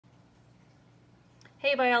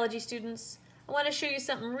Hey biology students, I want to show you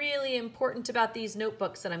something really important about these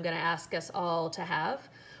notebooks that I'm going to ask us all to have.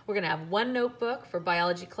 We're going to have one notebook for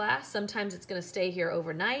biology class. Sometimes it's going to stay here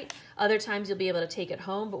overnight. Other times you'll be able to take it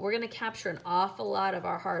home, but we're going to capture an awful lot of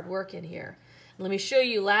our hard work in here. Let me show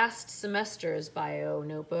you last semester's bio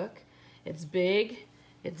notebook. It's big,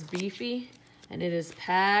 it's beefy, and it is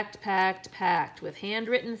packed with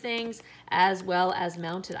handwritten things as well as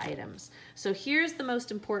mounted items. So here's the most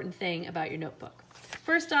important thing about your notebook.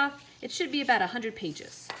 First off, it should be about 100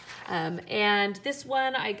 pages. And this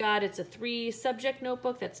one I got, it's a 3-subject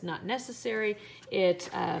notebook. That's not necessary. It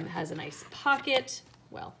has a nice pocket.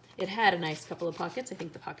 Well, it had a nice couple of pockets. I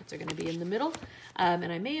think the pockets are going to be in the middle.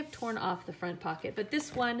 And I may have torn off the front pocket. But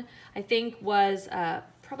this one, I think, was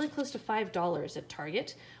probably close to $5 at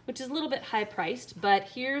Target, which is a little bit high priced. But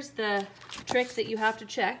here's the trick that you have to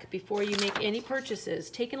check before you make any purchases.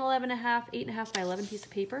 Take an 8.5 by 11 piece of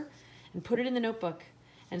paper and put it in the notebook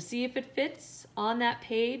and see if it fits on that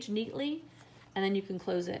page neatly, and then you can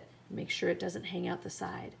close it and make sure it doesn't hang out the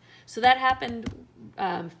side. So that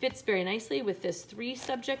fits very nicely with this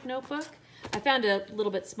 3-subject notebook. I found a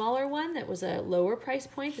little bit smaller one that was a lower price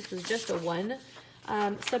point. This was just a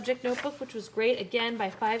 1-subject notebook, which was great. Again, by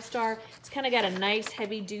 5-star. It's kind of got a nice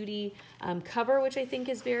heavy-duty cover, which I think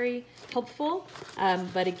is very helpful.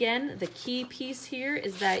 But again, the key piece here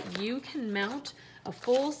is that you can mount a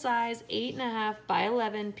full-size 8.5 by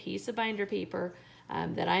 11 piece of binder paper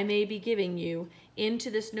that I may be giving you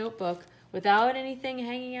into this notebook without anything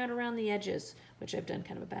hanging out around the edges, which I've done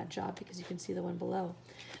kind of a bad job because you can see the one below.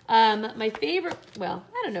 My favorite, well,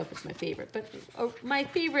 I don't know if it's my favorite, but my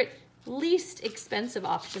favorite least expensive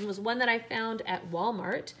option was one that I found at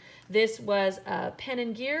Walmart. This was Pen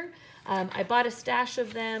and Gear. I bought a stash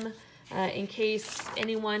of them in case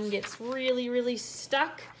anyone gets really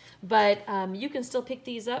stuck. But you can still pick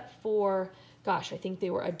these up for, gosh, I think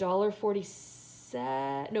they were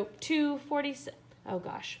 $1.47, no, $2.47. Oh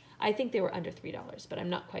gosh, I think they were under $3, but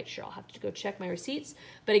I'm not quite sure. I'll have to go check my receipts.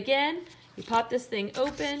 But again, you pop this thing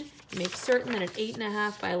open, you make certain that an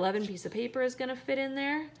 8.5 by 11 piece of paper is gonna fit in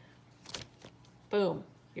there. Boom,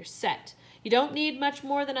 you're set. You don't need much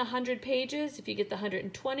more than 100 pages. If you get the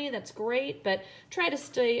 120, that's great, but try to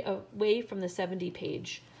stay away from the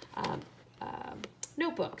 70-page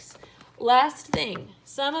notebooks. Last thing,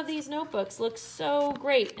 some of these notebooks look so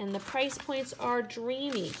great and the price points are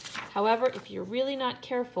dreamy. However, if you're really not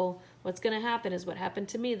careful, what's going to happen is what happened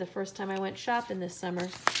to me the first time I went shopping this summer.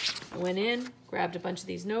 I went in, grabbed a bunch of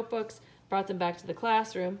these notebooks, brought them back to the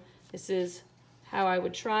classroom. This is how I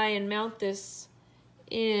would try and mount this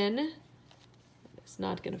in. It's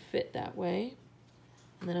not going to fit that way.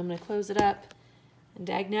 And then I'm going to close it up and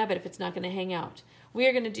dag-nabbit if it's not going to hang out. We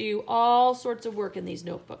are going to do all sorts of work in these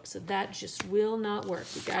notebooks, so that just will not work.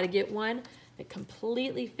 You've got to get one that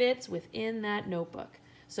completely fits within that notebook.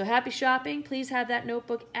 So happy shopping. Please have that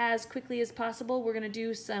notebook as quickly as possible. We're going to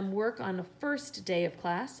do some work on the first day of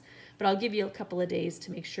class, but I'll give you a couple of days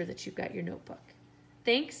to make sure that you've got your notebook.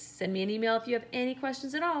 Thanks. Send me an email if you have any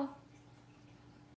questions at all.